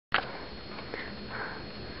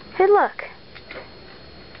Hey, look.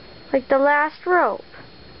 Like the last rope.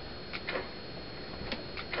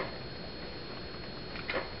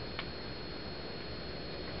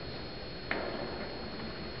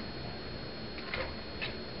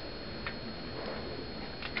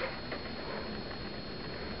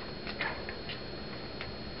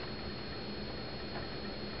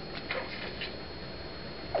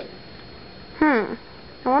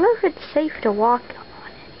 I wonder if it's safe to walk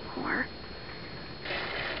on anymore.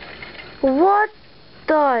 What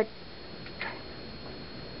the...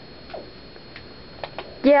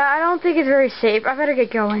 Yeah, I don't think it's very safe. I better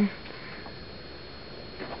get going.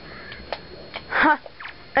 Huh.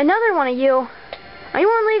 Another one of you. Are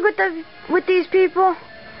you in league with these people?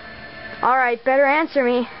 Alright, better answer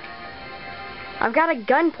me. I've got a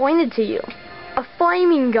gun pointed to you. A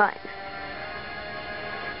flaming gun.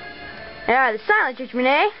 Yeah, the silent treatment,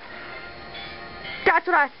 eh? That's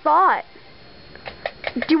what I thought.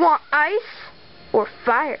 Do you want ice or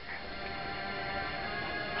fire?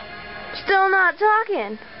 Still not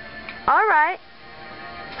talking. Alright.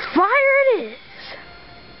 Fire it is.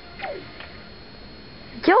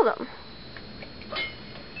 Killed him.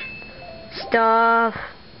 Stuff.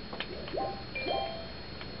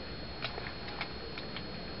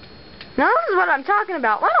 Now this is what I'm talking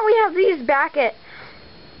about. Why don't we have these back at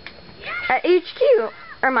HQ?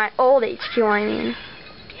 Or my old HQ, I mean.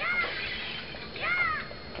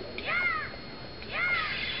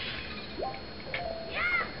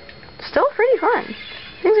 Still pretty fun.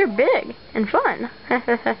 Things are big and fun.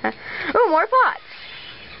 Oh, more pots.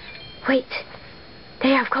 Wait. They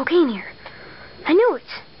have cocaine here. I knew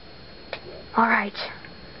it. Alright.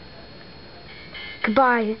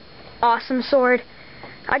 Goodbye, awesome sword.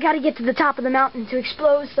 I gotta get to the top of the mountain to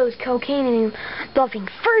expose those cocaine loving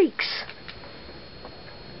freaks.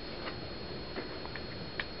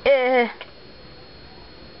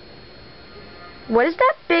 What is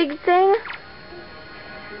that big thing?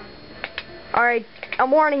 Alright,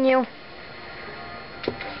 I'm warning you.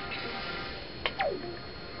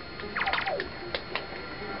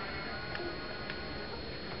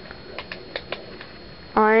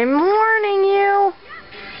 I'm warning you.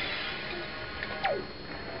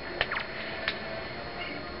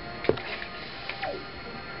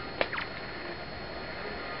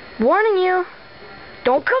 Warning you.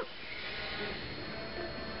 Don't come.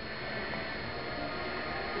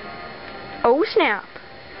 Oh, snap.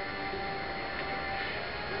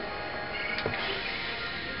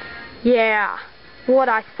 Yeah, what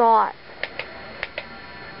I thought.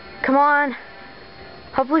 Come on.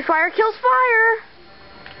 Hopefully fire kills fire.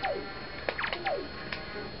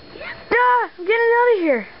 Ah, I'm getting out of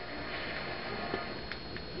here.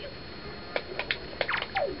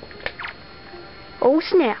 Oh,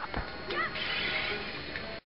 snap.